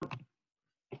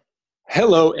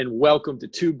Hello and welcome to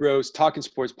Two Bros Talking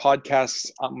Sports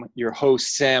Podcasts. I'm your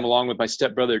host, Sam, along with my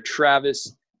stepbrother,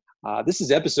 Travis. This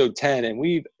is episode 10, and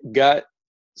we've got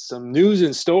some news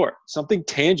in store, something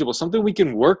tangible, something we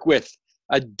can work with,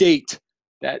 a date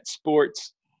that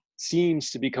sports seems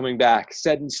to be coming back,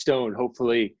 set in stone,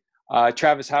 hopefully.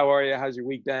 Travis, how are you? How's your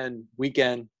weekend?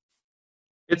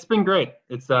 It's been great.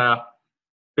 It's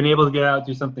been able to get out,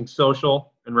 do something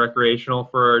social and recreational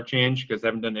for a change because I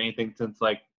haven't done anything since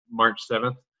like March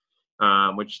 7th,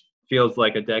 which feels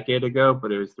like a decade ago,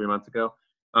 but it was 3 months ago.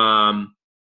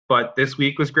 But this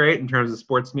week was great in terms of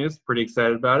sports news. Pretty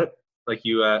excited about it, like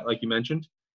you mentioned.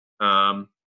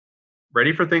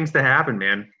 Ready for things to happen,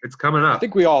 man. It's coming up. I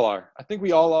think we all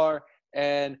are.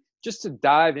 And just to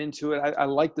dive into it, I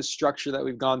like the structure that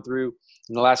we've gone through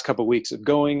in the last couple of weeks of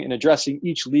going and addressing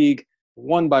each league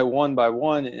one by one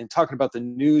and talking about the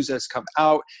news that's come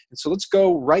out. And so let's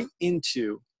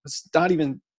not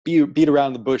even beat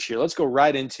around the bush here. Let's go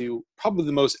right into probably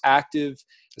the most active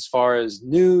as far as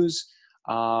news,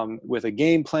 with a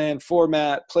game plan,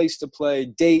 format, place to play,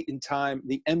 date and time,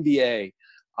 the NBA.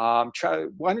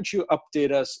 Why don't you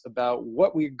update us about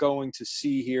what we're going to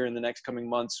see here in the next coming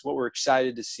months, what we're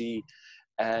excited to see,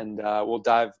 and we'll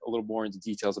dive a little more into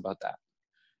details about that.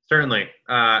 Certainly.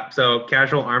 So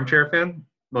casual armchair fan,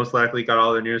 most likely got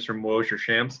all the news from Woj or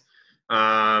Shams.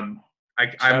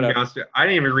 I'm gonna be honest, I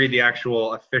didn't even read the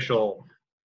actual official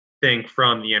thing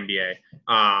from the NBA.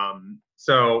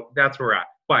 So that's where we're at.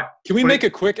 But can we make a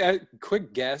quick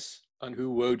guess on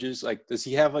who Woj is? Like, does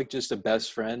he have like just a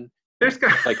best friend? There's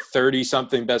got like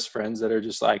 30-something best friends that are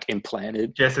just like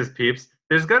implanted. Just as peeps.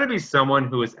 There's got to be someone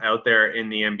who is out there in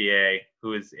the NBA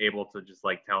who is able to just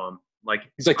like tell him.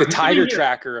 Like he's like the Tiger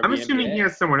tracker of I'm the assuming NBA. He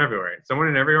has someone everywhere. Someone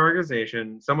in every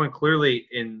organization, someone clearly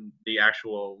in the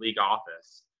actual league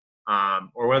office.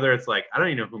 Or whether it's like, I don't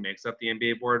even know who makes up the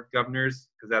NBA board of governors,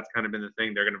 because that's kind of been the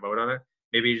thing. They're going to vote on it.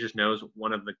 Maybe he just knows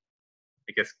one of the,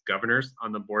 I guess, governors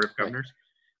on the board of governors.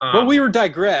 Right. Well, we were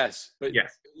digress, but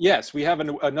yes, we have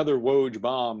another Woj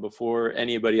bomb before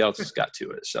anybody else got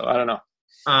to it. So I don't know.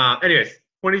 Anyways,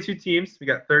 22 teams. We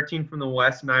got 13 from the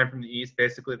West, 9 from the East.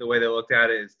 Basically, the way they looked at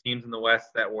it is teams in the West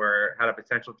that had a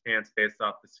potential chance based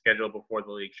off the schedule before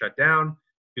the league shut down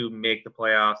to make the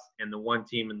playoffs, and the one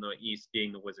team in the East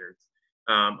being the Wizards.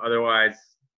 Otherwise,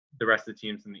 the rest of the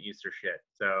teams in the East are shit,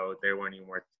 so they weren't even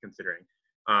worth considering.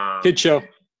 Kid show.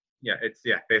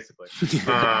 Basically.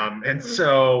 And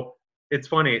so it's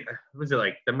funny. What was it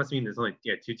like? That must mean there's only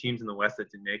 2 teams in the West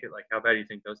that didn't make it. Like, how bad do you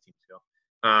think those teams feel?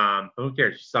 But who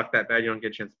cares? You suck that bad, you don't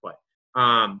get a chance to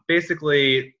play.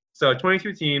 Basically, so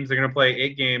 22 teams. They're going to play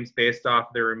 8 games based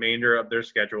off the remainder of their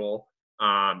schedule.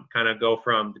 Kind of go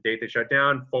from the date they shut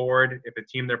down forward. If a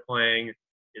team they're playing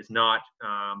is not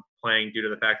playing due to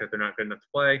the fact that they're not good enough to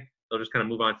play, they'll just kind of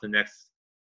move on to the next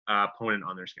opponent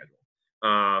on their schedule.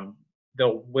 There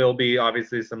will be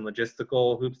obviously some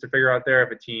logistical hoops to figure out there.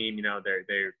 If a team,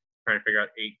 they're trying to figure out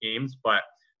 8 games, but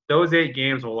those 8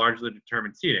 games will largely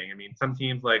determine seeding. I mean, some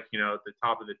teams like, the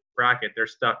top of the bracket, they're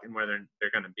stuck in where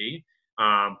they're going to be.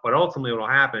 But ultimately what will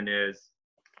happen is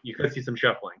you could see some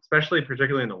shuffling,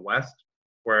 particularly in the West,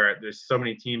 where there's so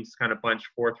many teams kind of bunched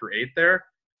 4 through 8 there.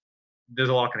 There's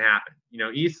a lot can happen.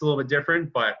 East is a little bit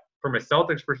different, but from a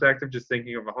Celtics perspective, just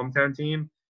thinking of a hometown team,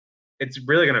 it's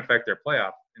really going to affect their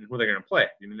playoff and who they're going to play.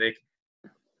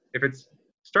 If it's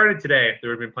started today, they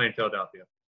would have been playing Philadelphia.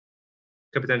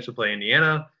 Could potentially play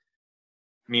Indiana.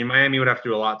 I mean, Miami would have to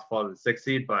do a lot to fall to the 6th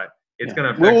seed, but it's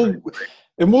going to affect.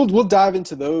 We'll dive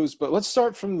into those, but let's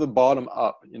start from the bottom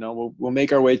up. We'll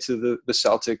make our way to the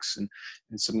Celtics and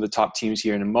some of the top teams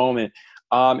here in a moment.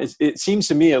 It seems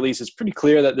to me, at least, it's pretty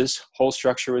clear that this whole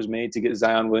structure was made to get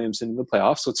Zion Williamson in the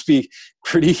playoffs. Let's be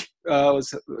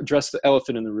let's address the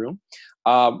elephant in the room,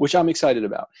 which I'm excited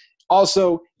about.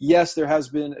 Also, yes, there has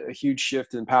been a huge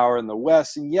shift in power in the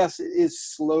West, and yes, it is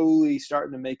slowly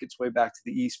starting to make its way back to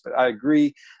the East, but I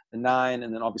agree, the 9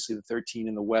 and then obviously the 13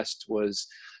 in the West was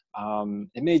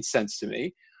it made sense to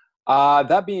me.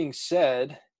 That being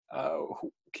said,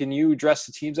 can you address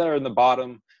the teams that are in the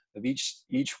bottom of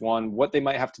each one, what they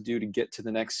might have to do to get to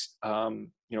the next,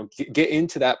 get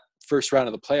into that first round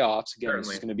of the playoffs? Again, This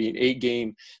is going to be an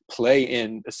 8-game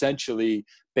play-in, essentially,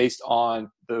 based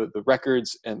on the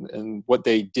records and what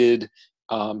they did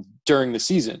during the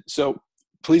season. So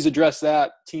please address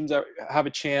that. Teams that have a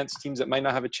chance, teams that might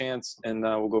not have a chance, and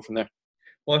we'll go from there.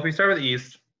 Well, if we start with the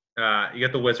East, you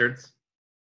get the Wizards.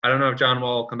 I don't know if John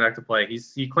Wall will come back to play.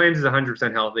 He claims he's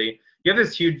 100% healthy. You have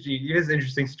this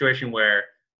interesting situation where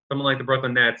someone like the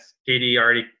Brooklyn Nets, KD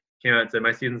already came out and said,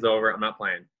 my season's over, I'm not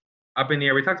playing. Up in the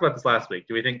air, we talked about this last week.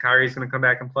 Do we think Kyrie's going to come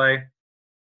back and play?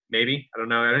 maybe. I don't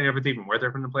know. I don't know if it's even worth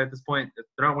it for them to play at this point.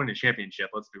 They're not winning a championship.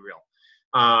 Let's be real.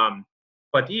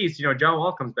 But the East, John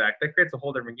Wall comes back. That creates a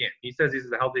whole different game. He says he's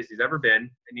the healthiest he's ever been,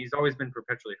 and he's always been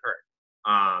perpetually hurt.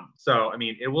 So, I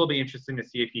mean, it will be interesting to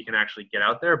see if he can actually get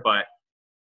out there, but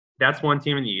that's one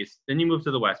team in the East. Then you move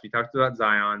to the West. We talked about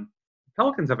Zion.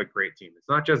 Pelicans have a great team. It's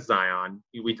not just Zion.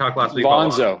 We talked last week about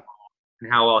Lonzo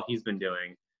and how well he's been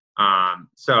doing.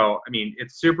 So, I mean,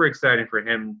 it's super exciting for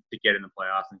him to get in the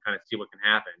playoffs and kind of see what can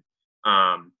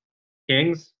happen.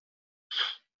 Kings,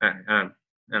 I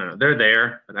don't know. They're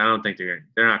there, but I don't think they're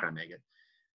not going to make it.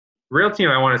 Real team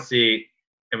I want to see,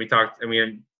 and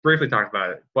we briefly talked about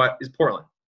it, but is Portland.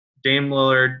 Dame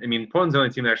Lillard. I mean, Portland's the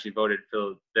only team that actually voted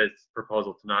for this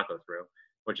proposal to not go through,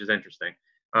 which is interesting.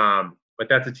 But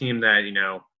that's a team that,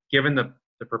 given the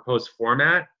proposed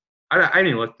format, I didn't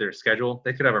even look at their schedule.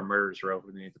 They could have a murderer's row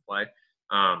who they need to play.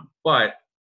 But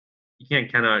you can't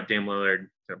count out Dame Lillard.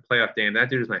 Playoff Dame. That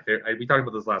dude is my favorite. We talked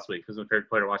about this last week. Who's my favorite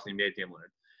player watching the NBA? Dame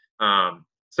Lillard.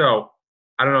 So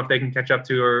I don't know if they can catch up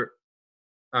to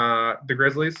the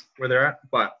Grizzlies where they're at.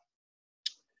 But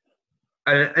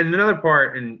and another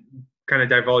part, and kind of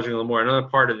divulging a little more, another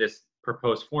part of this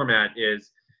proposed format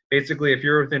is basically if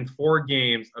you're within 4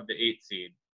 games of the 8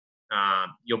 seed,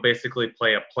 you'll basically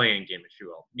play a play-in game, if you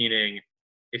will. Meaning,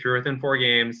 if you're within 4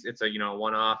 games, it's a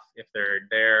one-off. If they're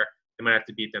there, they might have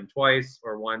to beat them twice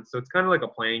or once. So it's kind of like a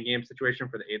play-in game situation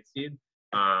for the 8th seed.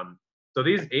 So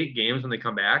these 8 games, when they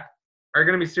come back, are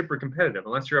going to be super competitive.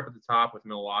 Unless you're up at the top with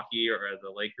Milwaukee or the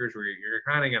Lakers, where you're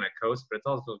kind of going to coast, but it's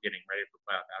also getting ready for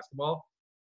playoff basketball.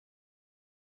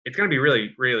 It's going to be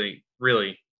really, really,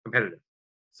 really competitive.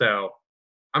 So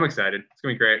I'm excited. It's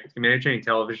going to be great. It's going to be entertaining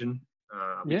television.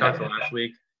 We talked about last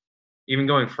week. Even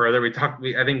going further,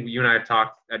 I think you and I have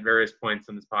talked at various points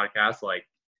in this podcast, like,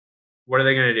 what are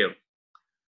they going to do?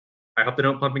 I hope they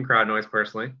don't pump in crowd noise,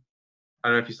 personally. I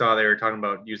don't know if you saw they were talking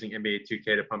about using NBA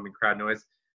 2K to pump in crowd noise.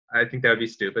 I think that would be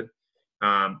stupid.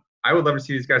 I would love to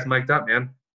see these guys mic'd up,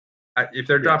 man. If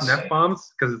they're dropping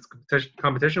F-bombs because it's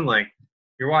competition, like,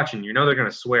 you're watching, they're going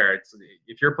to swear.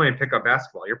 If you're playing pickup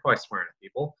basketball, you're probably swearing at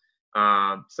people.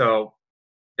 So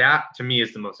that, to me,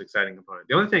 is the most exciting component.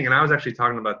 The only thing, and I was actually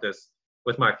talking about this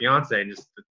with my fiance and just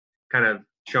kind of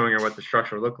showing her what the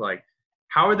structure would look like.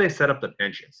 How would they set up the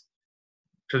benches?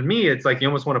 To me, it's like you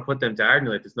almost want to put them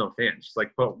diagonally if there's no fans. Just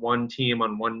like put one team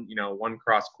on one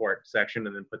cross-court section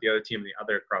and then put the other team in the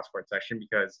other cross-court section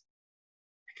because,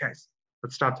 hey guys,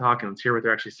 let's stop talking. Let's hear what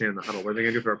they're actually saying in the huddle. What are they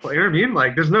going to do for a play? You know what I mean?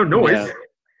 Like, there's no noise. Yeah.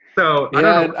 So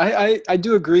I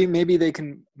do agree. Maybe they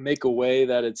can make a way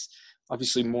that it's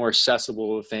obviously more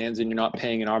accessible to fans and you're not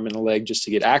paying an arm and a leg just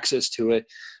to get access to it.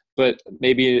 But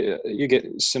maybe you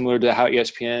get similar to how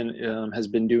ESPN has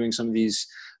been doing some of these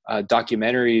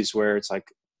documentaries where it's like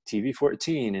TV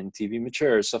 14 and TV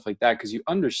mature, stuff like that, because you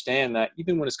understand that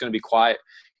even when it's going to be quiet,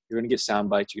 you're going to get sound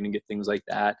bites, you're going to get things like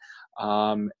that.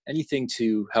 Anything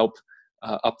to help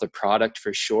up the product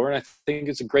for sure. And I think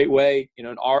it's a great way,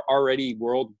 an already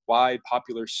worldwide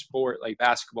popular sport like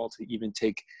basketball to even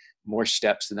take more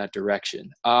steps in that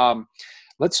direction.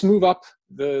 Let's move up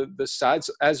the sides.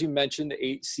 As you mentioned, the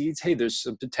 8 seeds, hey, there's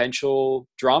some potential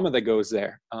drama that goes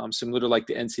there, similar to like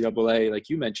the NCAA, like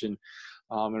you mentioned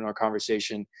in our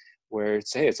conversation, where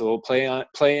it's a little play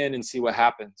in and see what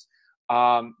happens.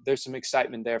 There's some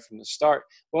excitement there from the start.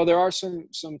 Well, there are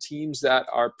some teams that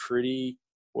are pretty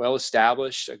well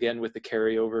established, again, with the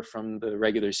carryover from the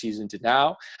regular season to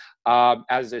now.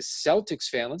 As a Celtics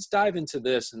fan, let's dive into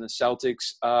this. And the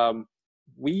Celtics,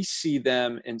 we see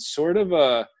them in sort of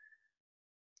a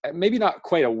maybe not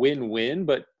quite a win-win,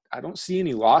 but I don't see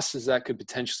any losses that could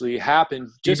potentially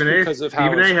happen just because of how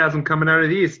Stephen A has them coming out of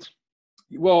the East.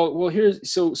 Well,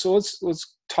 here's so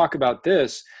let's talk about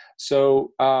this.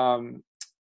 So,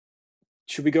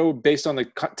 should we go based on the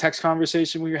text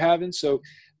conversation we were having? So,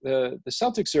 the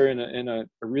Celtics are in a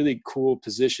really cool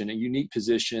position, a unique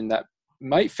position that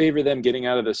might favor them getting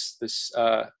out of this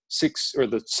the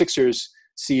Sixers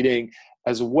seeding,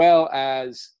 as well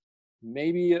as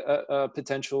maybe a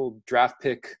potential draft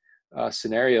pick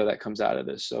scenario that comes out of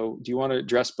this. So do you want to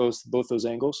address both those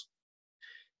angles?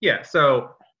 Yeah.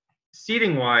 So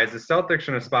seeding wise, the Celtics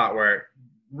are in a spot where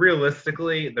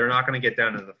realistically they're not going to get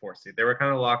down to the 4 seed. They were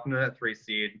kind of locked into that 3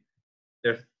 seed.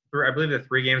 I believe they're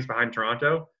 3 games behind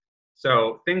Toronto.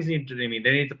 So things they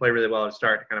need to play really well to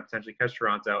start to kind of potentially catch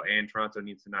Toronto, and Toronto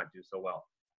needs to not do so well.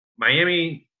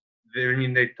 Miami,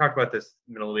 they talked about this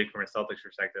middle of the week from a Celtics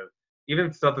perspective. Even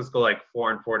if the Celtics go like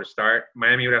 4-4 to start,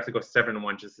 Miami would have to go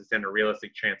 7-1 just to stand a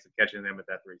realistic chance of catching them at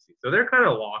that 3 seed. So they're kind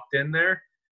of locked in there.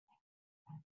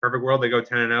 Perfect world, they go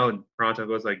 10-0, and Toronto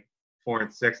goes like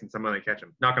 4-6, and somehow they catch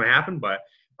them. Not going to happen, but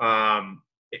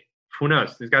who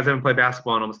knows? These guys haven't played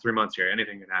basketball in almost 3 months here.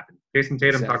 Anything can happen. Jason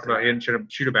Tatum talked Exactly. about he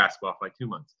didn't shoot a basketball for like 2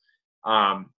 months,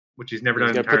 which he's never He's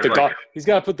done. got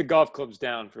to put the golf clubs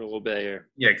down for a little bit here.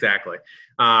 Yeah, exactly.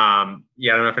 I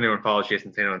don't know if anyone follows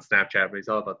Jason Tatum on Snapchat, but he's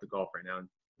all about the golf right now.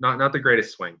 Not the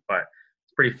greatest swing, but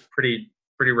it's pretty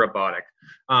robotic.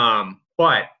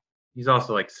 But he's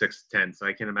also like 6'10", so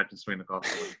I can't imagine swinging the golf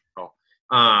ball.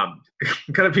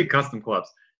 Gotta be custom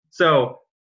clubs. So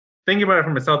thinking about it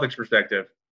from a Celtics perspective,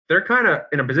 they're kind of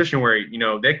in a position where, you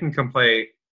know, they can play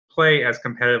as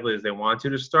competitively as they want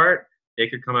to start. They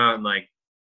could come out and like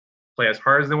play as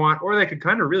hard as they want, or they could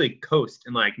kind of really coast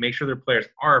and like make sure their players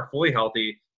are fully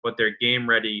healthy, but they're game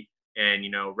ready and,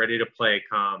 you know, ready to play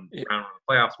come around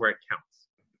the playoffs where it counts.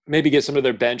 Maybe get some of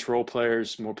their bench role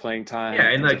players more playing time. Yeah,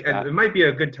 and it might be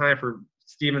a good time for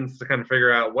Stevens to kind of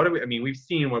figure out we've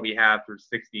seen what we have through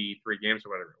 63 games or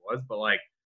whatever it was, but like,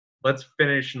 let's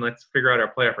finish and let's figure out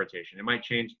our playoff rotation. It might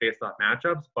change based off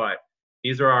matchups, but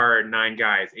these are our 8, 9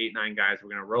 guys we're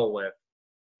going to roll with.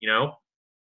 You know,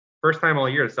 first time all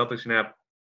year, the Celtics can have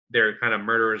their kind of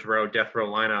murderer's row, death row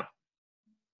lineup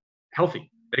healthy.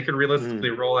 They could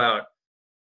realistically roll out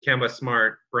Kemba,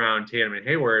 Smart, Brown, Tatum, and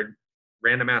Hayward,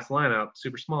 random ass lineup,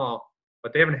 super small,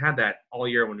 but they haven't had that all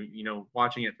year when, you know,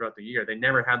 watching it throughout the year. They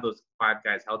never had those 5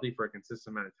 guys healthy for a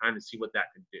consistent amount of time to see what that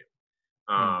could do.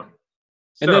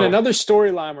 And then another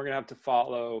storyline we're going to have to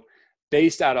follow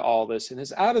based out of all this, and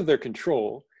it's out of their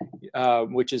control,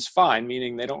 which is fine,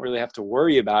 meaning they don't really have to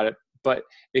worry about it, but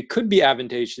it could be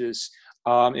advantageous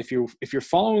if you're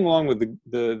following along with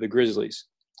the Grizzlies.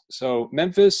 So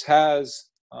Memphis has,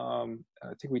 I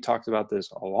think we talked about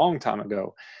this a long time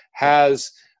ago,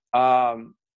 has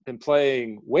been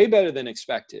playing way better than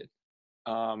expected,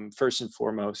 first and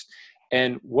foremost.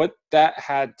 And what that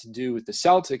had to do with the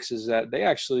Celtics is that the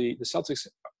Celtics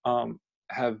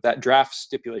have that draft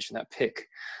stipulation, that pick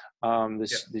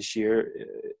this year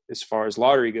as far as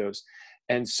lottery goes.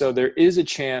 And so there is a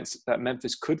chance that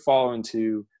Memphis could fall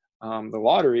into the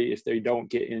lottery if they don't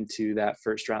get into that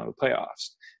first round of the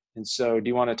playoffs. And so do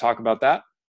you want to talk about that?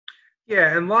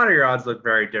 Yeah, and lottery odds look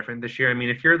very different this year. I mean,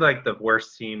 if you're like the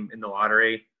worst team in the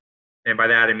lottery, and by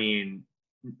that I mean,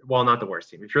 well, not the worst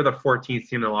team. If you're the 14th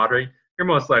team in the lottery, you're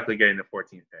most likely getting the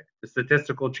 14th pick. The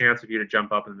statistical chance of you to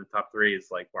jump up in the top 3 is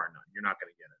like bar none. You're not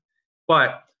going to get it.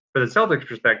 But for the Celtics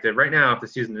perspective, right now, if the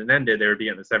season had ended, they would be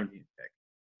getting the 17th pick.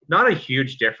 Not a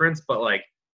huge difference, but like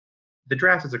the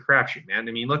draft is a crapshoot, man.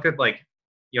 I mean, look at like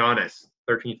Giannis,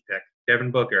 13th pick.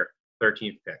 Devin Booker,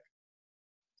 13th pick.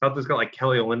 Celtics got like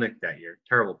Kelly Olynyk that year.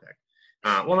 Terrible pick.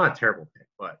 Well, not terrible pick,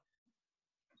 but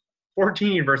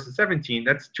 14 versus 17,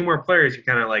 that's 2 more players you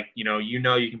kind of like, you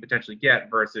can potentially get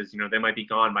versus, they might be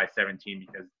gone by 17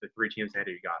 because the 3 teams ahead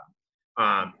of you got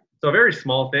them. So very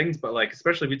small things, but like,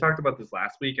 especially we talked about this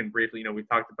last week and briefly, we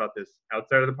talked about this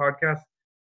outside of the podcast.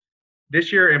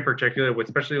 This year in particular,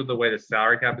 especially with the way the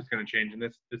salary cap is going to change, and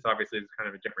this obviously is kind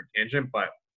of a different tangent, but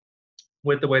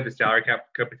with the way the salary cap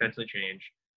could potentially change,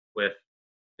 with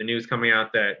the news coming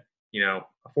out that, a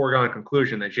foregone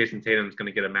conclusion that Jason Tatum is going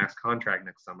to get a max contract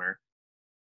next summer,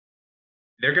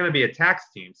 they're going to be a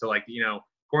tax team. So, like,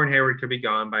 Gordon Hayward could be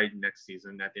gone by next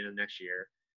season, at the end of next year.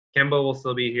 Kemba will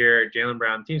still be here. Jaylen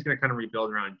Brown, the team's going to kind of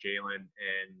rebuild around Jaylen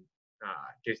and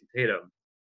Jason Tatum.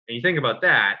 And you think about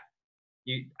that,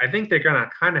 I think they're going to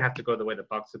kind of have to go the way the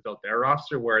Bucks have built their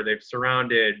roster, where they've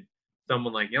surrounded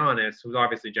someone like Giannis, who's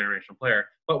obviously a generational player,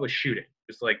 but with shooting.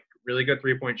 Just like really good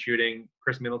 3-point shooting.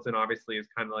 Chris Middleton obviously is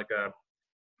kind of like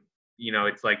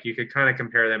it's like you could kind of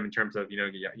compare them in terms of,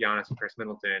 Giannis and Chris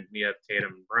Middleton. We have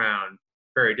Tatum and Brown,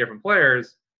 very different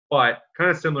players, but kind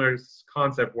of similar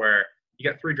concept where you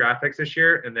got 3 draft picks this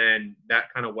year, and then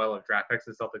that kind of well of draft picks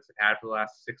the Celtics have had for the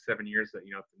last 6-7 years, that,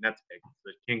 the Nets pick,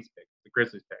 the Kings pick, the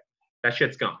Grizzlies pick, that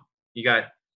shit's gone. You got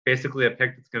basically a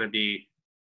pick that's going to be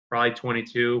probably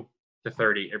 22 to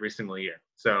 30 every single year.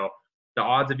 So the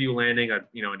odds of you landing an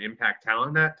impact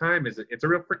talent that time it's a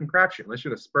real freaking crapshoot, unless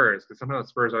you're the Spurs, because somehow the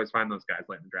Spurs always find those guys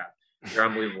late in the draft. They're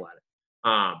unbelievable at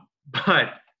it.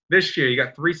 But this year you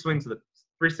got 3 swings of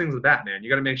the bat, man. You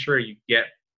got to make sure you get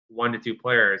 1 to 2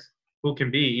 players who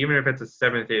can be, even if it's a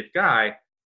 7th, 8th guy,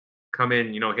 come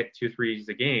in, hit 2 threes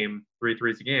a game, 3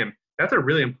 threes a game. That's a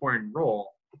really important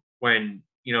role when,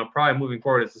 probably moving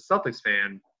forward as a Celtics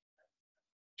fan,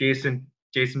 Jaylen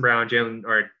Brown,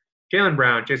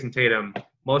 Jason Tatum,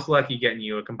 most likely getting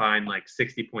you a combined like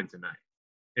 60 points a night,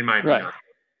 in my opinion. Right.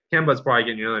 Kemba's probably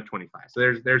getting you another 25.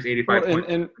 So there's 85 points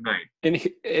a night.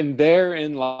 And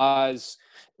therein lies,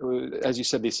 as you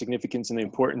said, the significance and the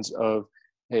importance of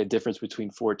a difference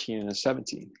between 14 and a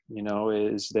 17.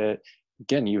 Is that,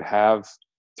 again, you have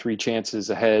 3 chances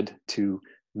ahead to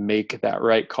make that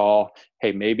right call.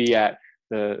 Hey, maybe at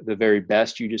the very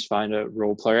best, you just find a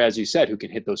role player, as you said, who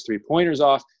can hit those 3-pointers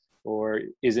off, or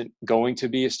isn't going to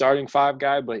be a starting 5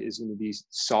 guy, but is going to be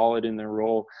solid in their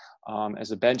role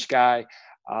as a bench guy.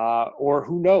 Or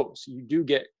who knows, you do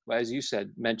get, as you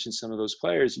said, mention some of those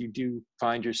players, you do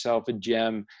find yourself a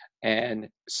gem and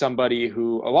somebody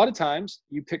who, a lot of times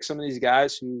you pick some of these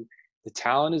guys who the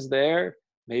talent is there.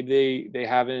 Maybe they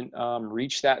haven't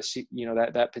reached that,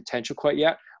 that potential quite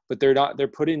yet, but they're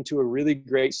put into a really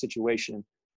great situation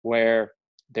where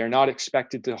they're not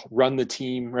expected to run the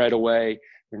team right away.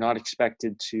 They're not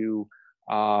expected to,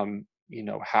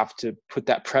 have to put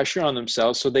that pressure on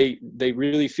themselves. So they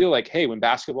really feel like, hey, when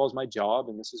basketball is my job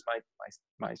and this is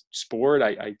my sport,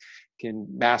 I can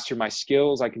master my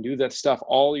skills. I can do that stuff.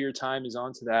 All your time is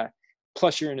onto that.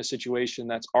 Plus you're in a situation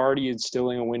that's already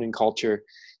instilling a winning culture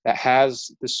that has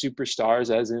the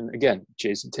superstars, as in, again,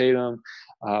 Jason Tatum,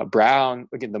 Brown,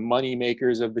 again, the money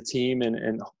makers of the team,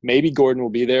 and maybe Gordon will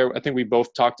be there. I think we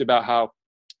both talked about how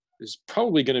there's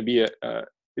probably going to be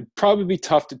it'd probably be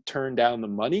tough to turn down the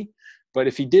money. But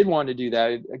if he did want to do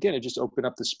that, again, it just opened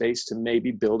up the space to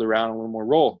maybe build around a little more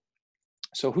role.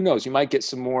 So who knows? You might get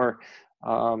some more,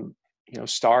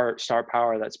 star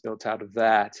power that's built out of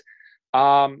that.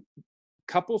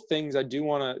 Couple things I do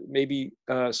want to maybe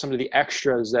some of the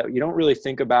extras that you don't really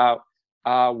think about.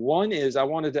 One is I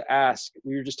wanted to ask.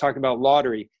 We were just talking about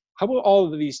lottery. How about all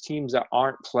of these teams that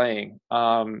aren't playing?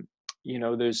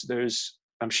 There's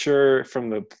I'm sure from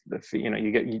the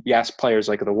you ask players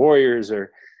like the Warriors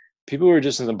or people who are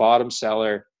just in the bottom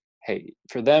cellar. Hey,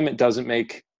 for them it doesn't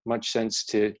make much sense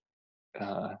to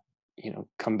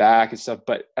come back and stuff.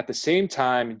 But at the same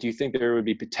time, do you think there would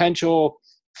be potential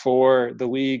for the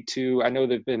league to? I know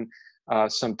there've been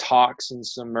some talks and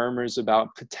some murmurs about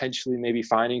potentially maybe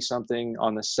finding something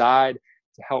on the side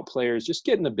to help players just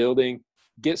get in the building,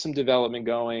 get some development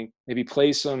going, maybe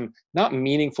play some not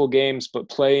meaningful games, but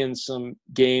play in some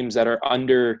games that are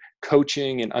under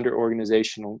coaching and under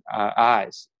organizational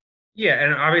eyes. Yeah,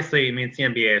 and obviously, I mean, it's the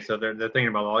NBA, so they're thinking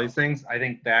about all these things. I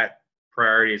think that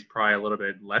priority is probably a little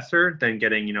bit lesser than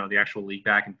getting, the actual league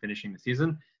back and finishing the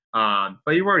season.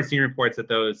 But you've already seen reports that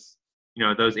those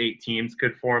 8 teams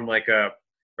could form or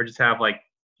just have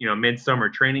midsummer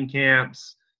training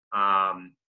camps,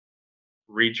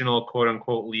 regional quote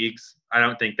unquote leagues. I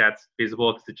don't think that's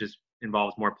feasible because it just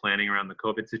involves more planning around the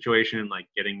COVID situation and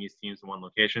getting these teams in one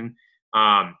location.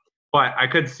 But I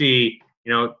could see,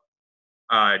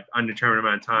 undetermined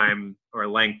amount of time or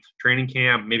length training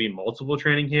camp, maybe multiple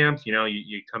training camps.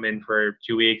 You come in for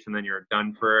 2 weeks and then you're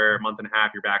done for a month and a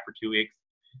half. You're back for 2 weeks.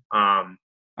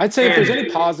 I'd say if there's any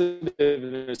positive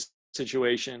in this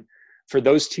situation for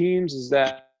those teams is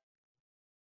that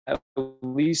at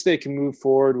least they can move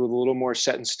forward with a little more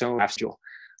set in stone schedule.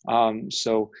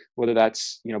 So whether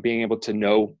that's, being able to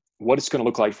know what it's going to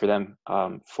look like for them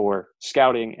for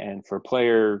scouting and for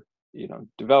player,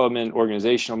 development,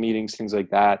 organizational meetings, things like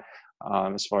that,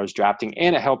 as far as drafting,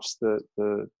 and it helps the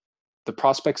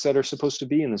prospects that are supposed to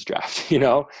be in this draft,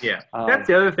 Yeah. That's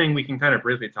the other thing we can kind of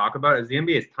briefly talk about is the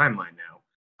NBA's timeline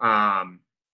now.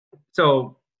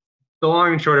 So the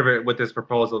long and short of it with this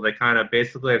proposal, they kind of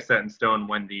basically have set in stone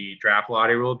when the draft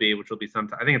lottery will be, which will be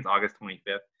sometime, I think it's August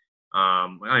 25th. I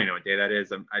don't even know what day that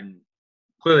is. I'm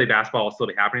clearly basketball will still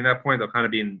be happening at that point. They'll kind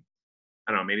of be in,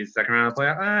 I don't know, maybe the second round of the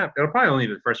playoffs. It'll probably only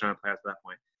be the first round of playoffs at that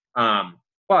point.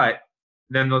 But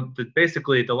then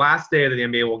basically the last day of the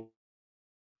NBA will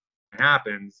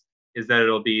happens is that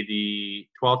it'll be the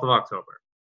 12th of October.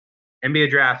 NBA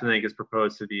draft, I think, is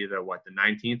proposed to be the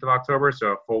 19th of October,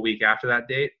 so a full week after that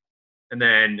date. And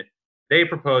then they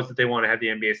propose that they want to have the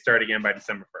NBA start again by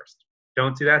December 1st.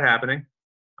 Don't see that happening.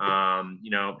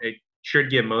 It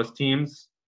should give most teams,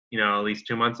 at least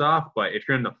 2 months off. But if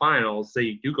you're in the finals, say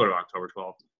you do go to October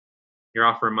 12th, you're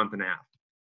off for a month and a half.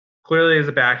 Clearly, there's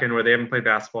a back end where they haven't played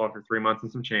basketball for 3 months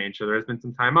and some change, so there has been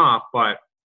some time off. But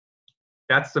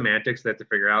that's semantics they have to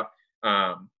figure out.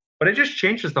 But it just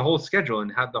changes the whole schedule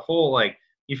and have the whole,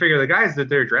 you figure the guys that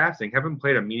they're drafting haven't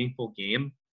played a meaningful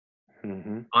game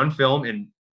on film. And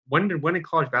when did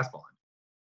college basketball end?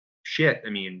 Shit, I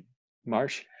mean,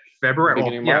 March, February,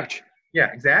 beginning of March.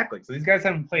 Yeah, exactly. So these guys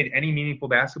haven't played any meaningful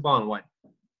basketball in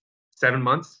 7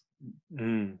 months.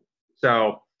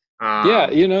 So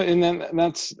and then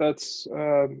that's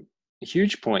a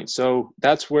huge point. So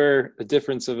that's where the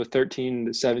difference of a 13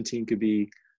 to 17 could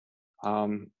be a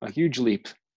huge leap.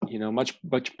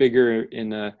 Much bigger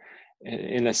in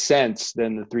a sense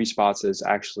than the 3 spots as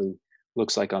actually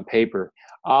looks like on paper.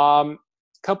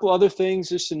 Couple other things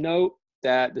just to note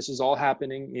that this is all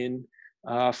happening in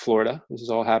Florida. This is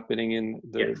all happening in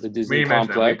Yes. the We Disney didn't mention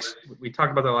that. complex. We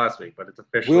talked about that last week, but it's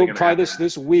officially We'll going to probably happen.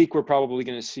 this week. We're probably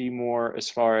going to see more as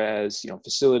far as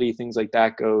facility things like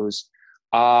that goes.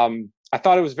 I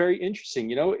thought it was very interesting.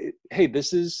 Hey,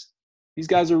 these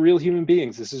guys are real human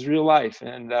beings. This is real life,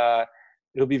 and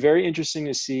it'll be very interesting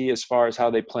to see as far as how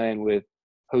they plan with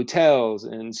hotels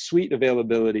and suite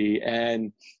availability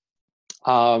and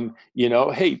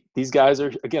hey, these guys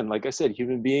are, again, like I said,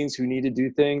 human beings who need to do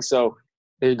things. So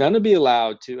they're going to be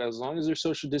allowed to, as long as they're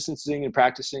social distancing and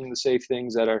practicing the safe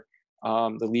things that are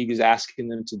the league is asking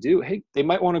them to do. Hey, they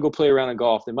might want to go play around in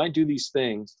golf. They might do these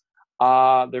things. Their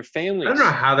I don't families. know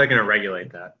how they're going to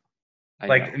regulate that.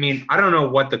 I mean, I don't know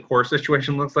what the course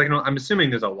situation looks like. I'm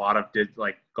assuming there's a lot of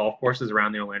golf courses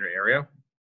around the Orlando area.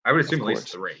 I would assume at least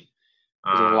 3.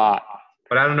 There's a lot.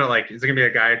 But I don't know, is it gonna be a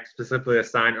guy specifically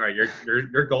assigned? All right,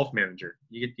 you're golf manager.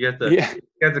 You have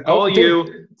to call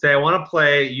you, say I want to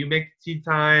play. You make the tee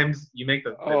times. You make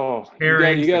the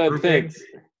pairings. You got to think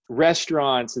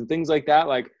restaurants and things like that.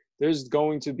 Like there's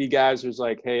going to be guys who's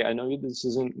like, hey, I know this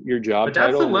isn't your job but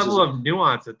that's title. The level of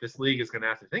nuance that this league is going to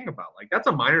have to think about. Like that's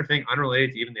a minor thing,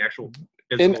 unrelated to even the actual.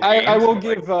 And I will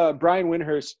give Brian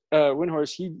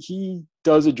Windhorst, he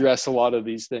does address a lot of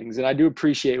these things, and I do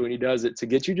appreciate when he does it to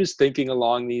get you just thinking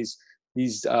along these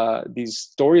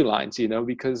storylines,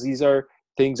 because these are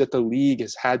things that the league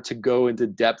has had to go into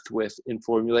depth with in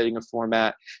formulating a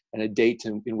format and a date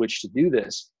in which to do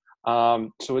this.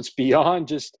 So it's beyond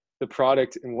just the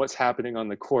product and what's happening on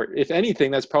the court. If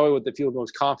anything, that's probably what they feel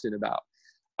most confident about.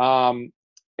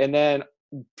 And then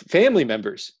family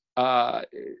members are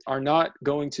not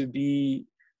going to be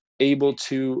able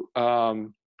to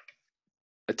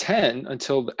attend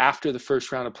until after the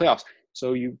first round of playoffs.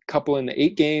 So you couple in the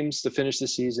 8 games to finish the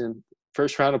season,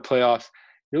 first round of playoffs,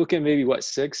 you're looking at maybe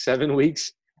 6-7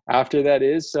 weeks after that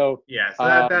is. So yeah, so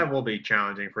that will be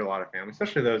challenging for a lot of families,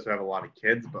 especially those who have a lot of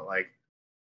kids. But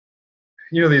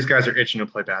these guys are itching to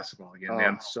play basketball again,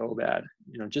 man. So bad.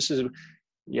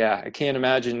 I can't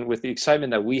imagine with the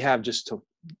excitement that we have just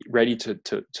ready to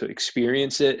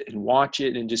experience it and watch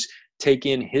it and just take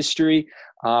in history.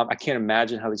 I can't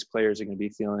imagine how these players are going to be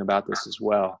feeling about this as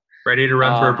well. Ready to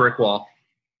run through a brick wall.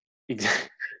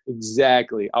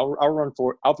 Exactly. I'll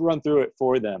run through it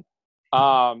for them.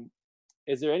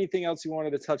 Is there anything else you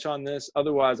wanted to touch on this?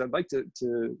 Otherwise, I'd like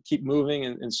to keep moving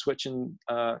and switch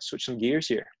some gears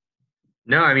here.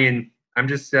 No, I mean, I'm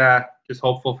just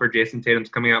hopeful for Jason Tatum's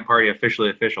coming out party officially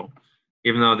official,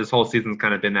 even though this whole season's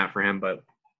kind of been that for him. But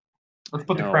let's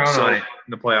put the crown on it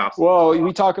in the playoffs. Well,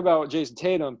 we talk about Jason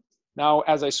Tatum. Now,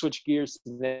 as I switch gears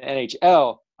to the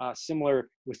NHL, similar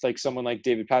with someone like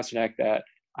David Pastrnak, that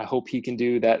I hope he can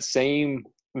do that same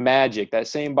magic, that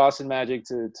same Boston magic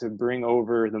to bring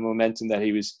over the momentum that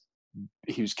he was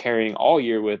carrying all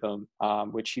year with him,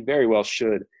 which he very well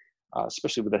should,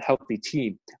 especially with a healthy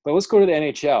team. But let's go to the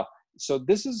NHL. So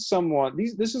this is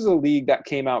this is a league that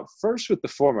came out first with the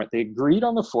format. They agreed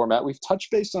on the format. We've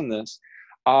touched base on this.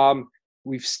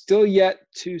 We've still yet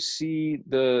to see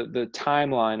the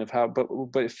timeline of how,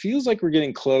 but it feels like we're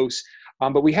getting close.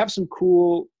 But we have some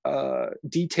cool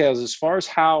details as far as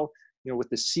how, with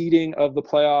the seeding of the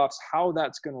playoffs, how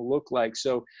that's going to look like.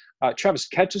 So, Travis,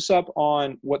 catch us up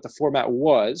on what the format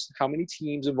was, how many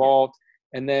teams involved,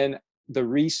 and then the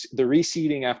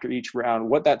reseeding after each round,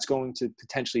 what that's going to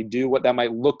potentially do, what that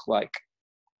might look like.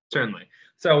 Certainly.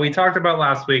 So we talked about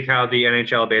last week how the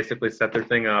NHL basically set their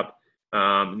thing up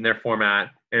in their format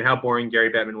and how boring Gary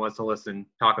Bettman was to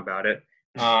talk about it.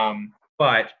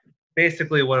 But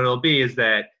basically what it'll be is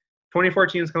that 24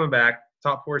 teams coming back,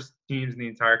 top 4 teams in the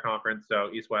entire conference, so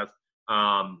East-West,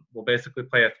 will basically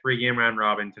play a 3-game round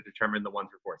robin to determine the 1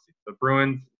 through 4 seeds. The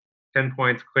Bruins, 10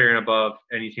 points clear and above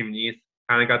any team in the East,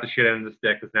 kind of got the shit end of the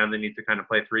stick because now they need to kind of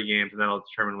play 3 games, and that'll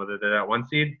determine whether they're that 1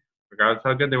 seed, regardless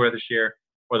of how good they were this year,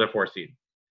 or the 4 seed.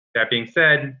 That being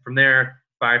said, from there,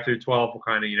 5 through 12 will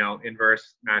kind of,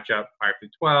 inverse matchup, 5 through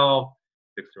 12,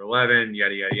 6 through 11,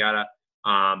 yada, yada, yada.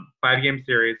 5-game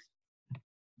series,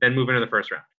 then move into the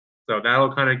first round. So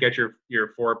that'll kind of get your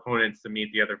 4 opponents to meet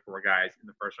the other 4 guys in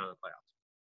the first round of the playoffs.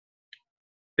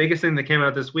 Biggest thing that came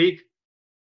out this week,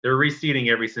 they're reseeding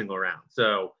every single round.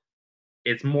 So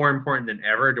it's more important than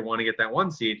ever to want to get that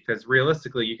 1 seed because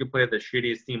realistically, you could play the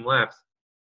shittiest team left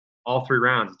all 3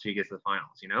 rounds until you get to the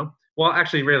finals, Well,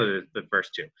 actually, really the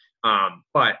first 2.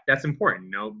 But that's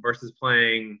important, versus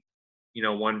playing,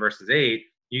 1 versus 8.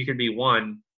 You could be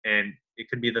 1, and it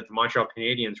could be that the Montreal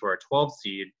Canadiens, who are a 12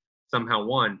 seed, somehow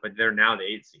won, but they're now the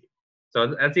 8 seed.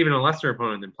 So that's even a lesser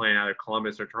opponent than playing either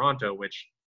Columbus or Toronto, which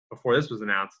before this was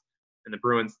announced, and the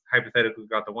Bruins hypothetically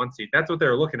got the 1 seed. That's what they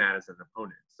were looking at as an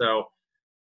opponent. So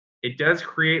it does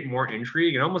create more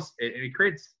intrigue and almost it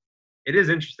creates it is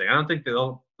interesting. I don't think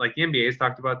they'll like the NBA's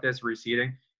talked about this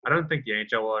reseeding. I don't think the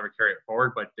NHL will ever carry it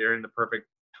forward, but they're in the perfect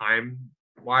time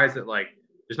wise that like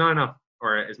there's not enough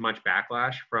or as much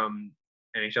backlash from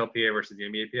NHLPA versus the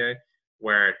NBAPA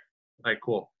where like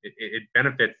cool it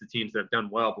benefits the teams that have done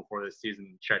well before this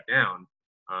season shut down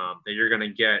that you're going to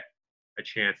get a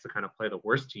chance to kind of play the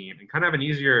worst team and kind of have an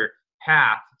easier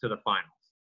path to the finals.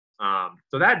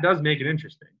 So that does make it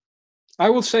interesting. I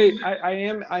will say I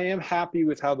am happy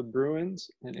with how the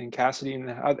Bruins and Cassidy and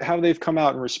how they've come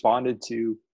out and responded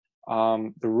to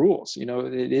the rules. You know,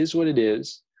 it is what it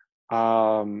is.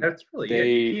 That's really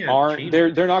they aren't.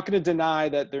 They're not going to deny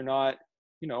that they're not.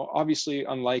 You know, obviously,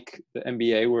 unlike the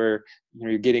NBA where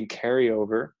you're getting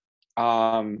carryover.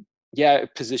 Yeah,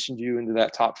 it positioned you into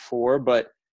that top four,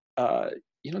 but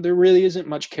there really isn't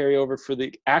much carryover for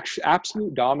the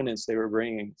absolute dominance they were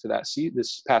bringing to that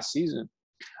this past season.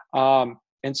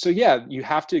 And so, yeah, you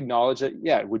have to acknowledge that.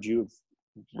 Yeah, would you have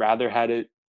rather had it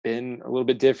been a little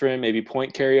bit different, maybe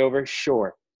point carryover?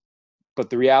 Sure. But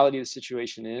the reality of the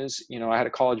situation is, I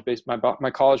had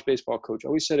my college baseball coach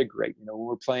always said it great. When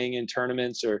we're playing in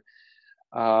tournaments or,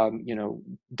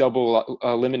 double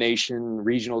elimination,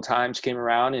 regional times came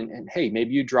around and hey,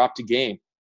 maybe you dropped a game.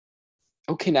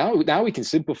 Okay, now we can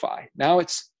simplify. Now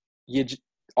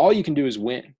all you can do is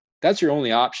win. That's your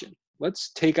only option.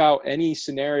 Let's take out any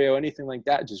scenario, anything like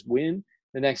that. Just win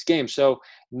the next game. So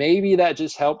maybe that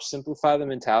just helps simplify the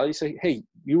mentality. Say, hey,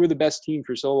 you were the best team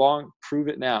for so long. Prove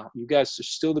it now. You guys are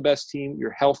still the best team.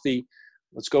 You're healthy.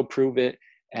 Let's go prove it.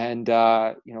 And,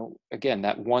 again,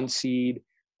 that one seed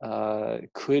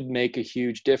could make a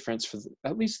huge difference for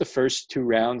at least the first two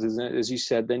rounds. As you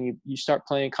said, then you start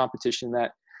playing competition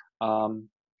that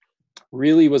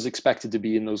really was expected to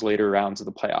be in those later rounds of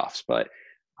the playoffs. But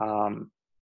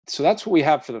so that's what we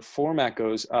have for the format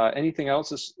goes. Anything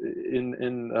else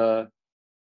in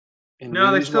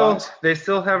no, they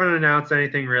still haven't announced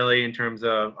anything really in terms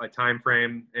of a time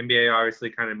frame. NBA obviously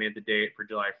kind of made the date for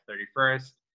July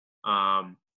 31st.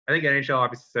 I think NHL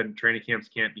obviously said training camps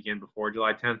can't begin before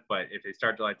July 10th, but if they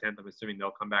start July 10th, I'm assuming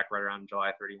they'll come back right around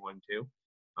July 31 too.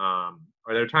 Or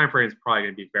their time frame is probably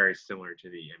going to be very similar to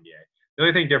the NBA. The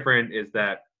only thing different is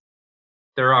that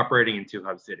they're operating in two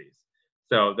hub cities.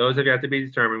 So those have yet to be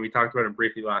determined. We talked about them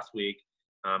briefly last week.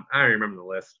 I don't remember the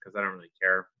list because I don't really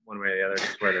care one way or the other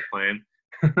just where they're playing.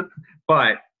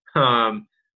 But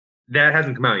that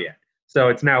hasn't come out yet. So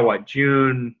it's now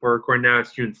June? We're recording now.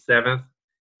 It's June 7th.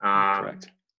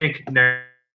 Correct. I think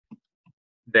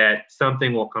that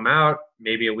something will come out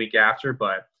maybe a week after,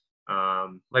 but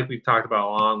like we've talked about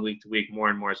along week to week, more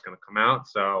and more is going to come out.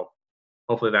 So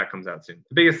hopefully that comes out soon.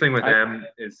 The biggest thing with them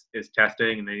is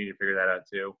testing, and they need to figure that out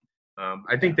too.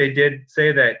 I think they did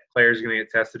say that players are going to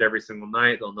get tested every single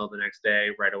night. They'll know the next day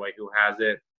right away who has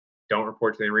it. Don't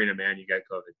report to the arena, man. You got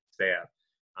COVID. Stay out.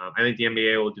 I think the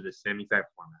NBA will do the same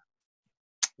exact format.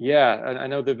 Yeah, I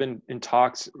know they've been in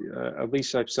talks. At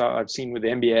least I've seen with the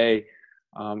NBA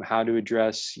how to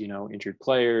address injured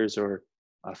players or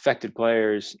affected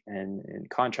players and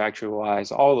contractual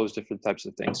wise, all those different types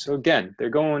of things. So again, they're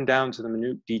going down to the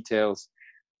minute details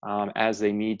as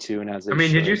they need to and as they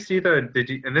should. Did you see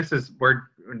and this is we're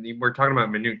talking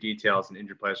about minute details and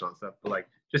injured players and stuff, but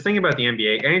just thinking about the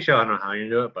NBA, NHL, I don't know how you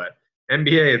do it, but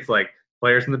NBA, it's like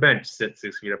players on the bench sit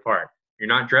 6 feet apart. You're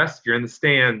not dressed, you're in the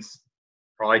stands,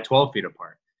 probably 12 feet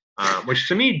apart, which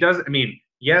to me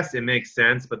yes, it makes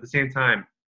sense, but at the same time,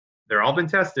 they're all been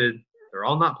tested, they're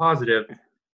all not positive.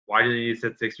 Why do they need to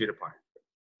sit 6 feet apart?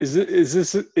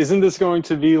 Isn't this going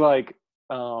to be like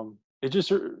it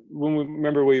just when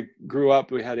we grew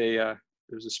up, we had there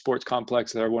was a sports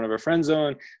complex that one of our friends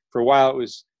owned. For a while it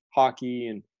was hockey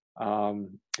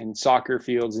and soccer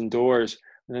fields indoors,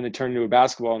 and then they turned into a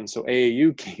basketball, and so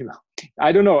AAU came out.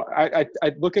 I don't know. I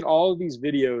look at all of these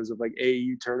videos of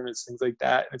AAU tournaments, things like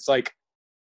that, and it's like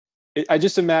I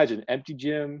just imagine empty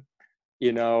gym,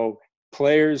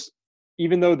 players,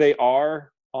 even though they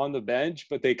are on the bench,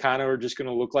 but they kind of are just going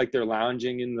to look like they're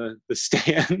lounging in the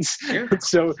stands. Yeah.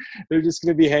 So they're just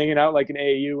going to be hanging out like an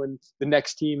AAU when the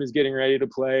next team is getting ready to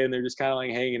play, and they're just kind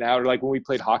of hanging out. Or like when we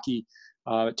played hockey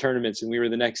tournaments and we were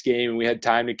the next game and we had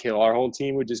time to kill, our whole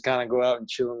team would just kind of go out and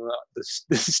chill in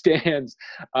the stands.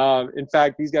 In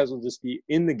fact, these guys will just be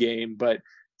in the game, but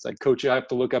it's like, coach, I have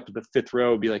to look up at the fifth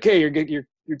row and be like, hey,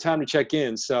 you're time to check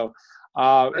in. So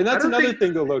and that's another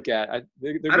thing to look at. I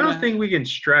don't think we can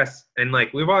stress, and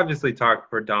we've obviously talked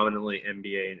predominantly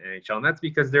NBA and NHL, and that's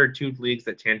because there are two leagues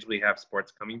that tangibly have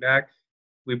sports coming back.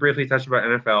 We briefly touched about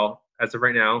NFL. As of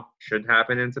right now, should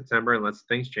happen in September unless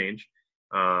things change.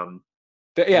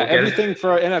 Yeah, We'll get everything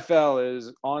for NFL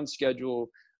is on schedule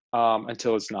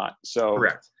until it's not. So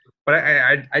correct. But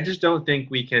I just don't think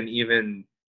we can even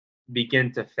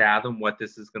begin to fathom what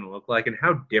this is going to look like and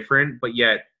how different, but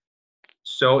yet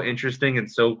so interesting and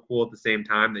so cool at the same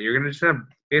time that you're going to just have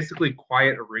basically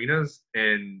quiet arenas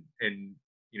and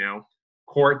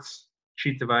courts,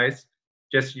 sheets of ice.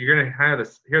 Just you're going to have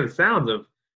hear the sounds of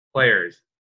players,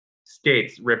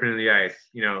 skates ripping into the ice,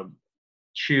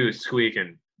 shoes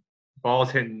squeaking,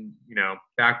 balls hitting,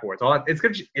 backboards. All that it's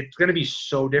gonna be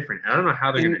so different. I don't know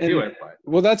how they're gonna do it, but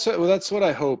well, that's what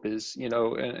I hope is, and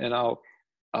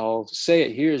I'll say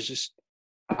it here is just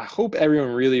I hope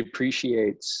everyone really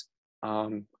appreciates,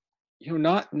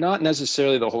 not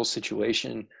necessarily the whole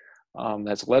situation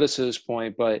that's led us to this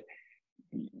point, but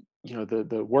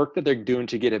the work that they're doing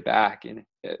to get it back and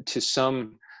to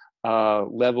some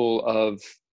level of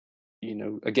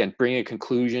again bring a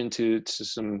conclusion to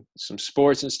some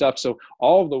sports and stuff. So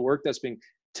all of the work that's been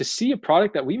to see a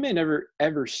product that we may never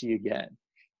ever see again.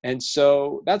 And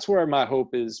so that's where my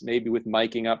hope is, maybe with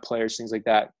miking up players, things like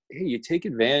that. Hey, you take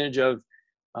advantage of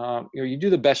you do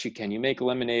the best you can, you make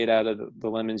lemonade out of the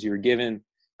lemons you were given.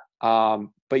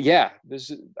 But yeah,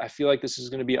 I feel like this is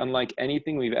going to be unlike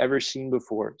anything we've ever seen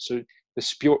before. So the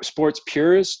sports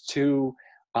purists to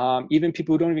even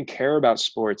people who don't even care about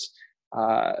sports,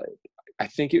 I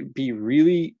think it'd be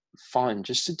really fun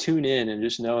just to tune in and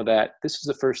just know that this is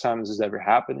the first time this is ever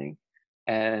happening.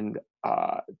 And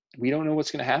we don't know what's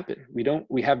going to happen.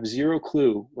 We have zero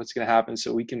clue what's going to happen.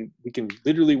 So we can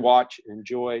literally watch,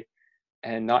 enjoy,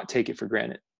 and not take it for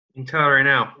granted. You can tell right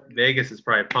now, Vegas is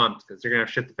probably pumped because they're going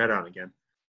to shit the bed on again.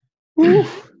 Woo,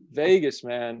 Vegas,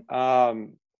 man.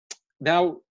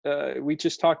 Now we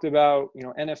just talked about,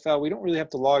 NFL. We don't really have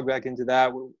to log back into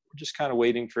that. We're just kind of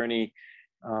waiting for any,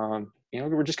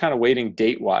 we're just kind of waiting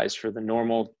date-wise for the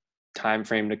normal time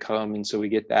frame to come. And so we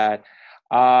get that.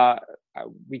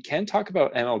 We can talk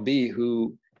about MLB,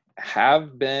 who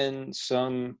have been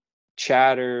some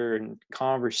chatter and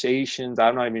conversations.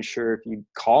 I'm not even sure if you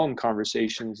call them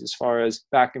conversations, as far as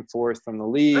back and forth from the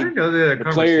league, I know the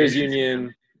players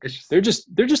union. They're just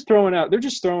throwing out. They're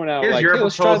just throwing out. Here's like, your hey,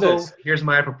 let's try this. Here's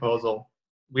my proposal.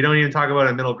 We don't even talk about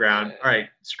a middle ground. All right,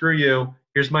 screw you.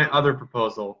 Here's my other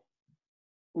proposal.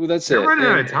 Well, that's they're it. Running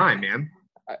out of time, man.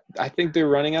 I think they're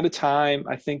running out of time.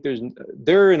 I think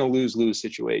they're in a lose-lose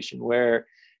situation where,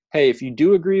 hey, if you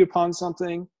do agree upon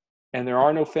something and there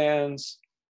are no fans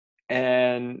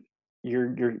and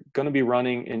you're going to be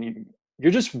running and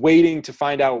you're just waiting to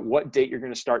find out what date you're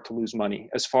going to start to lose money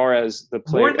as far as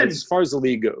as far as the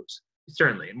league goes.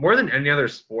 Certainly. More than any other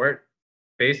sport,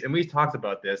 and we talked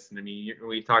about this, and I mean,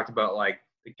 we talked about like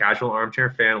the casual armchair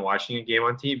fan watching a game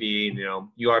on TV. And,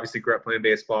 you obviously grew up playing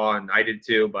baseball, and I did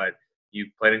too, but you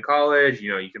played in college,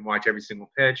 you can watch every single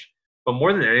pitch. But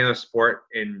more than any other sport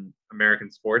in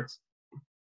American sports,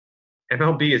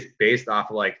 MLB is based off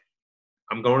of like,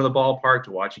 I'm going to the ballpark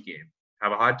to watch a game,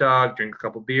 have a hot dog, drink a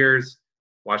couple beers,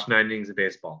 watch 9 innings of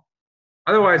baseball.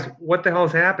 Otherwise, what the hell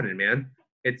is happening, man?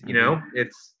 It's,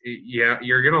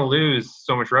 you're going to lose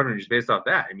so much revenue just based off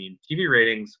that. I mean, TV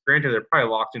ratings, granted, they're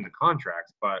probably locked into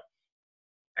contracts, but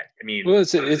I mean. Well,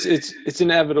 it's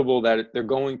inevitable that they're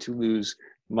going to lose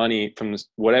money from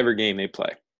whatever game they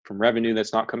play, from revenue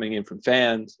that's not coming in from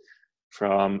fans,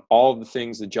 from all the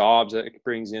things, the jobs that it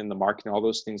brings in, the marketing, all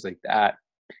those things like that.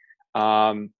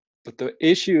 But the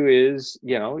issue is,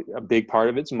 a big part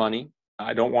of it's money.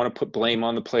 I don't want to put blame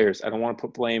on the players. I don't want to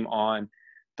put blame on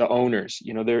the owners.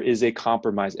 There is a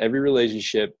compromise. Every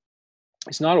relationship,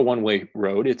 it's not a one-way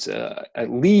road. It's at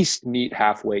least meet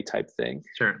halfway type thing.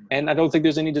 Sure. And I don't think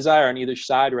there's any desire on either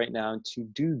side right now to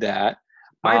do that.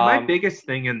 My biggest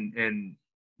thing, and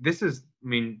this is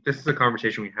a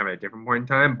conversation we have at a different point in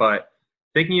time, but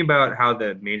thinking about how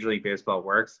the Major League Baseball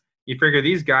works, you figure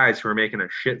these guys who are making a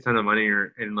shit ton of money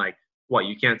and like, what,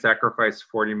 you can't sacrifice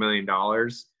 $40 million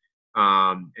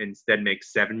instead make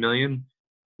 $7 million?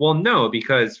 Well, no,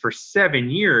 because for 7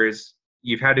 years,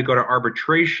 you've had to go to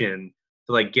arbitration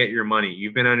to like get your money.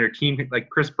 You've been on your team, like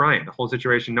Chris Bryant, the whole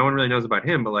situation, no one really knows about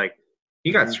him, but like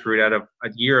he got screwed out of a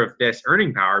year of this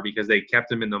earning power because they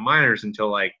kept him in the minors until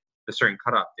like a certain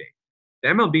cutoff date. The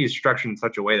MLB is structured in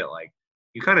such a way that like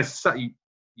you kind of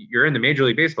you're in the Major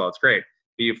League Baseball, it's great,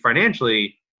 but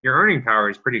financially your earning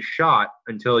power is pretty shot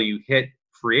until you hit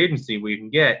free agency where you can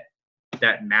get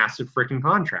that massive freaking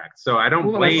contract. So I don't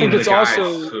blame I think it's the guys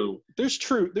also, who. There's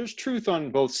truth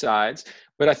on both sides,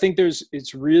 but I think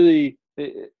it's really,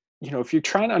 if you're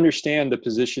trying to understand the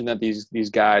position that these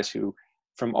guys who,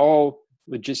 from all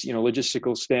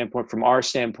logistical standpoint, from our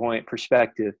standpoint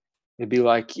perspective, it'd be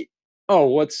like, oh,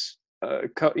 what's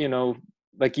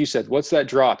like you said, what's that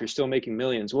drop? You're still making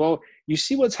millions. Well, you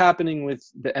see what's happening with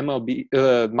the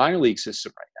MLB minor league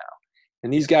system right now.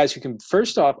 And these guys who can,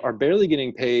 first off, are barely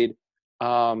getting paid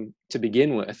to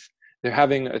begin with. They're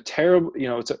having a terrible,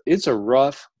 it's a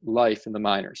rough life in the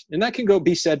minors. And that can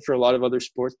be said for a lot of other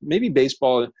sports, maybe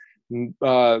baseball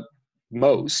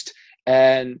most.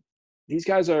 And these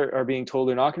guys are being told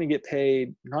they're not going to get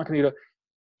paid, not going to get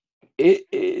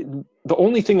the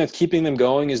only thing that's keeping them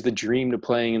going is the dream to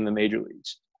playing in the major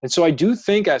leagues. And so I do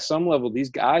think at some level, these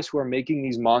guys who are making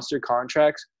these monster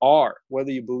contracts are,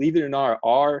 whether you believe it or not,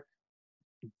 are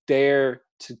there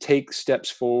to take steps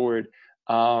forward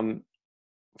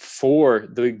for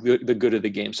the good of the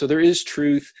game. So there is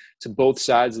truth to both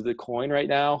sides of the coin right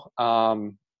now.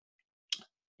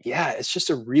 It's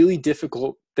just a really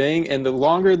difficult thing. And the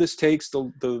longer this takes,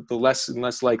 the less and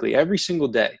less likely every single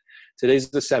day.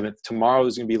 Today's the 7th. Tomorrow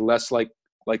is going to be less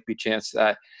likely chance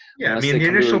that. Yeah, I mean, the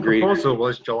initial proposal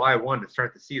was July 1 to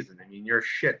start the season. I mean, you're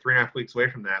 3.5 weeks away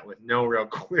from that with no real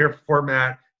clear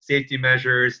format, safety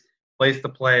measures, place to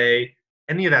play.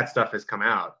 Any of that stuff has come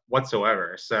out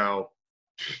whatsoever. So,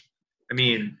 I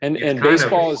mean, and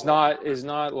baseball is not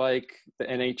like the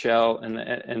NHL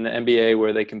and the NBA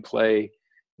where they can play,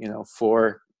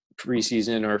 4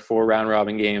 preseason or 4 round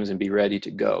robin games and be ready to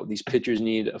go. These pitchers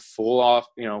need a full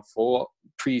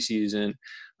preseason.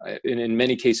 And in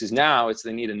many cases now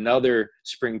they need another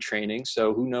spring training.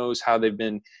 So who knows how they've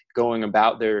been going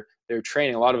about their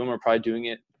training. A lot of them are probably doing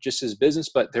it just as business,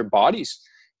 but their bodies,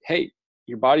 hey,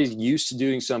 your body's used to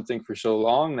doing something for so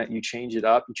long that you change it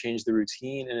up, you change the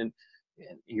routine, and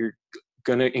you're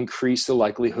going to increase the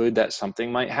likelihood that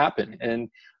something might happen. And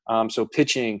so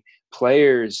pitching,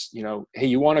 players, hey,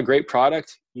 you want a great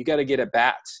product, you got to get at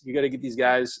bats. You got to get these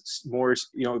guys more,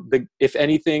 if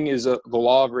anything is the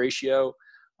law of ratio,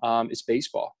 it's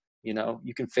baseball.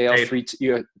 You can fail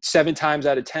 7 times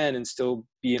out of 10 and still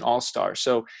be an all-star.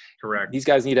 So correct. These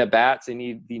guys need at bats. They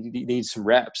need some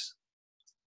reps.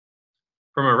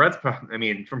 From a Red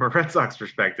Sox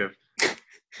perspective,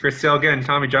 Chris Sale getting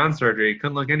Tommy John surgery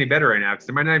couldn't look any better right now because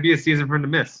there might not be a season for him to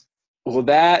miss. Well,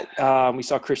 that we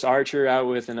saw Chris Archer out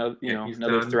with another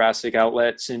thoracic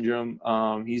outlet syndrome.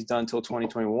 He's done till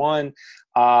 2021.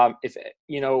 If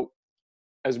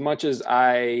as much as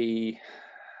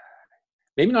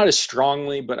maybe not as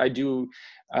strongly, but I do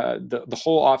the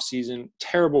whole offseason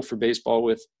terrible for baseball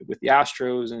with the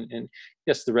Astros and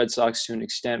yes, the Red Sox to an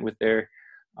extent with their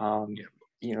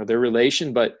their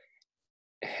relation. But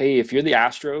hey, if you're the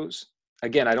Astros,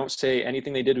 again, I don't say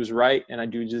anything they did was right, and I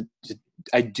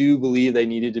do believe they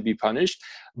needed to be punished.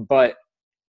 But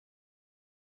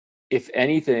if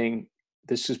anything,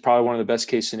 this is probably one of the best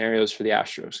case scenarios for the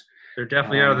Astros. They're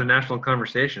definitely out of the national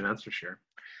conversation, that's for sure.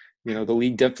 The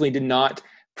league definitely did not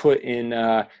put in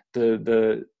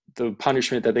the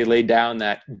punishment that they laid down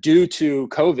that due to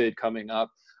COVID coming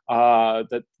up,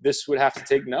 that this would have to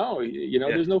take.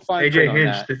 There's no fine print on AJ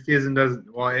Hinch that. this season doesn't.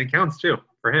 Well, it counts too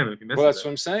for him if he misses. Well, that's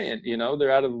what I'm saying.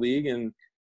 They're out of the league, and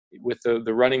with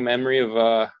the running memory of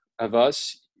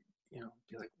us, be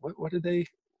like,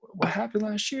 what happened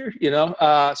last year?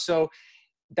 So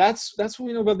that's what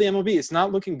we know about the MLB. It's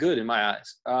not looking good in my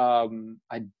eyes. I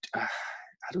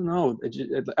don't know.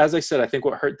 As I said, I think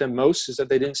what hurt them most is that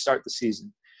they didn't start the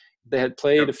season. If they had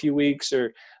played a few weeks or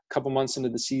a couple months into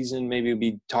the season, maybe we'd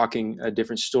be talking a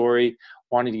different story,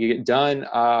 wanting to get it done.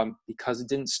 Because it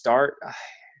didn't start.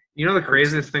 The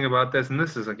craziest thing about this, and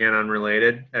this is, again,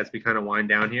 unrelated as we kind of wind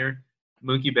down here,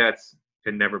 Mookie Betts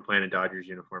could never play in a Dodgers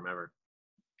uniform ever.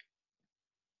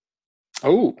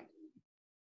 Oh.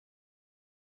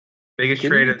 Biggest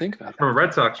trade from a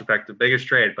Red Sox perspective, biggest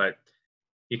trade, but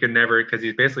he could never, because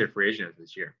he's basically a free agent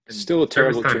this year. And still a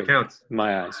terrible time trade counts in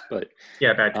my eyes, but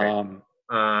yeah, bad trade.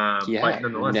 But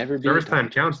nonetheless, service time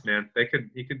counts, man.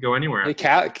 He could go anywhere. Hey,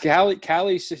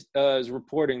 Cali is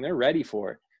reporting they're ready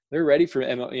for it. They're ready for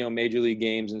major league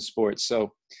games and sports.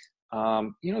 So,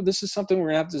 this is something we're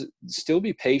gonna have to still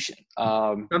be patient.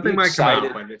 Something might come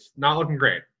out, but it's not looking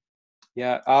great.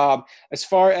 Yeah. As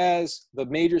far as the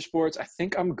major sports, I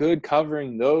think I'm good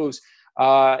covering those.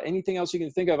 Anything else you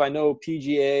can think of? I know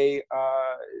PGA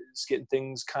is getting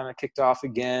things kind of kicked off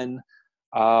again.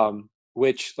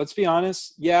 Which, let's be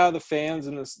honest, the fans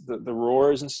and the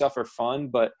roars and stuff are fun,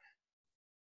 but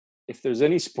if there's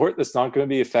any sport that's not going to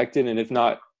be affected, and if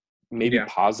not maybe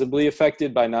positively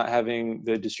affected by not having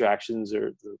the distractions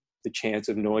or the chance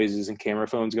of noises and camera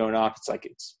phones going off,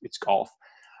 it's golf.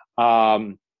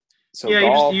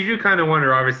 Golf, you do kind of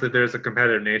wonder, obviously there's a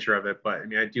competitive nature of it, but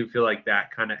I do feel like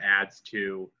that kind of adds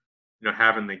to,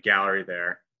 having the gallery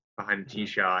there behind a tee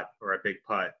shot or a big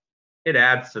putt. It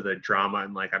adds to the drama,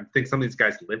 and I think some of these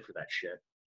guys live for that shit.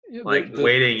 Yeah, like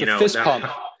waiting, the fist pump.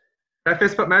 That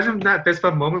fist pump. Imagine that fist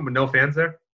pump moment with no fans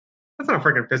there. That's not a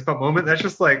freaking fist pump moment. That's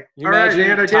just like, You all right, imagine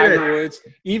man, I did Tiger it. Woods,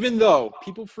 even though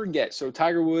people forget. So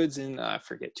Tiger Woods in I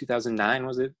forget 2009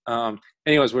 was it?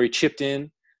 Anyways, where he chipped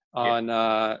in on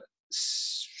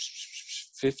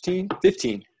 15.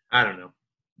 I don't know.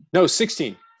 No,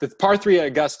 16. The par 3 at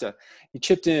Augusta. He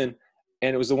chipped in,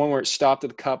 and it was the one where it stopped at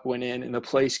the cup, went in, and the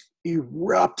place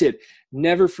erupted.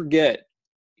 Never forget,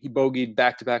 he bogeyed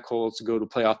back-to-back holes to go to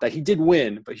playoff. That he did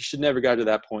win, but he should never got to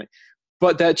that point.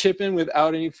 But that chip in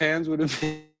without any fans would have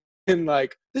been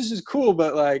like, this is cool,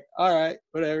 but like, all right,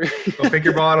 whatever. Go pick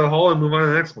your ball out of the hole and move on to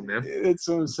the next one, man. That's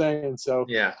what I'm saying. So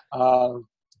yeah,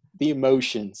 the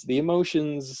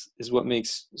emotions is what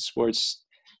makes sports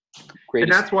great.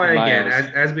 And that's why, again,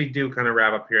 as we do kind of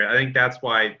wrap up here, I think that's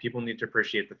why people need to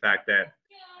appreciate the fact that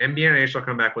NBA and NHL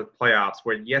come back with playoffs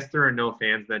where, yes, there are no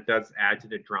fans, and that does add to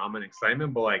the drama and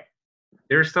excitement, but, like,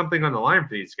 there's something on the line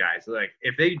for these guys. Like,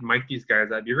 if they mic these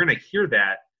guys up, you're going to hear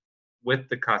that with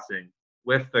the cussing,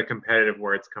 with the competitive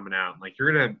words coming out. Like,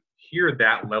 you're going to hear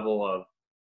that level of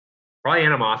probably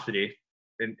animosity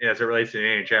as it relates to the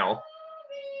NHL.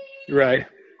 Right.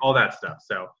 All that stuff.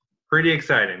 So, pretty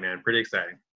exciting, man. Pretty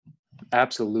exciting.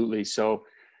 Absolutely. So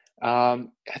I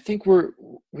think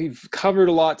we've covered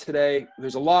a lot today.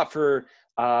 There's a lot for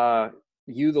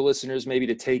you, the listeners, maybe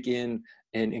to take in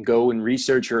and go and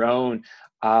research your own.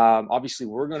 Obviously,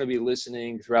 we're going to be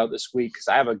listening throughout this week because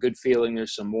I have a good feeling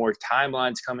there's some more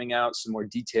timelines coming out, some more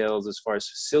details as far as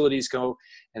facilities go,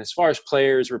 and as far as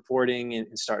players reporting and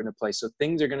starting to play. So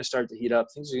things are going to start to heat up.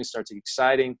 Things are going to start to get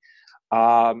exciting.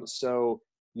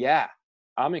 Yeah.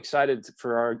 I'm excited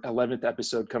for our 11th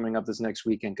episode coming up this next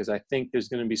weekend because I think there's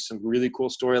going to be some really cool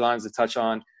storylines to touch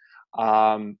on.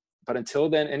 But until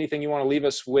then, anything you want to leave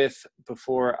us with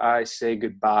before I say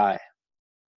goodbye?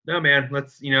 No, man.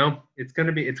 It's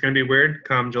gonna be weird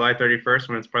come July 31st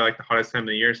when it's probably like the hottest time of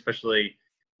the year, especially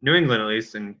New England at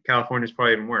least, and California's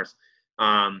probably even worse.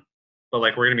 But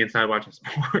like we're gonna be inside watching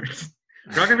sports.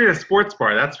 We're not gonna be at a sports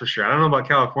bar, that's for sure. I don't know about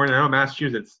California. I know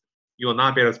Massachusetts, you will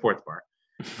not be at a sports bar.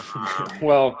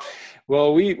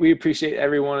 Well, we appreciate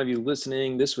every one of you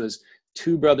listening. This was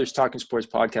Two Brothers Talking Sports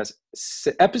Podcast,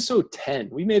 episode 10.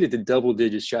 We made it to double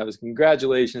digits, Travis.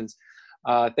 Congratulations.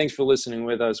 Thanks for listening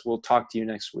with us. We'll talk to you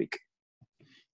next week.